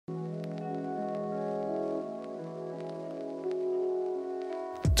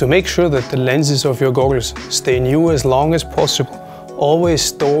To make sure that the lenses of your goggles stay new as long as possible, always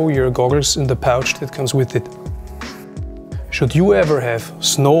store your goggles in the pouch that comes with it. Should you ever have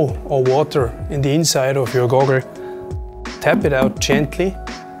snow or water in the inside of your goggle, tap it out gently,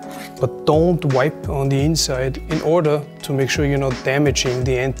 but don't wipe on the inside in order to make sure you're not damaging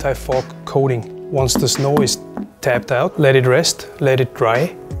the anti-fog coating. Once the snow is tapped out, let it rest, let it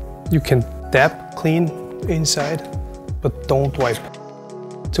dry. You can dab clean inside, but don't wipe.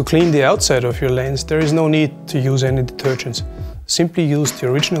 To clean the outside of your lens, there is no need to use any detergents. Simply use the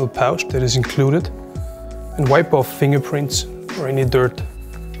original pouch that is included and wipe off fingerprints or any dirt.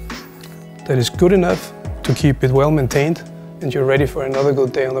 That is good enough to keep it well maintained, and you're ready for another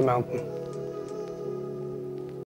good day on the mountain.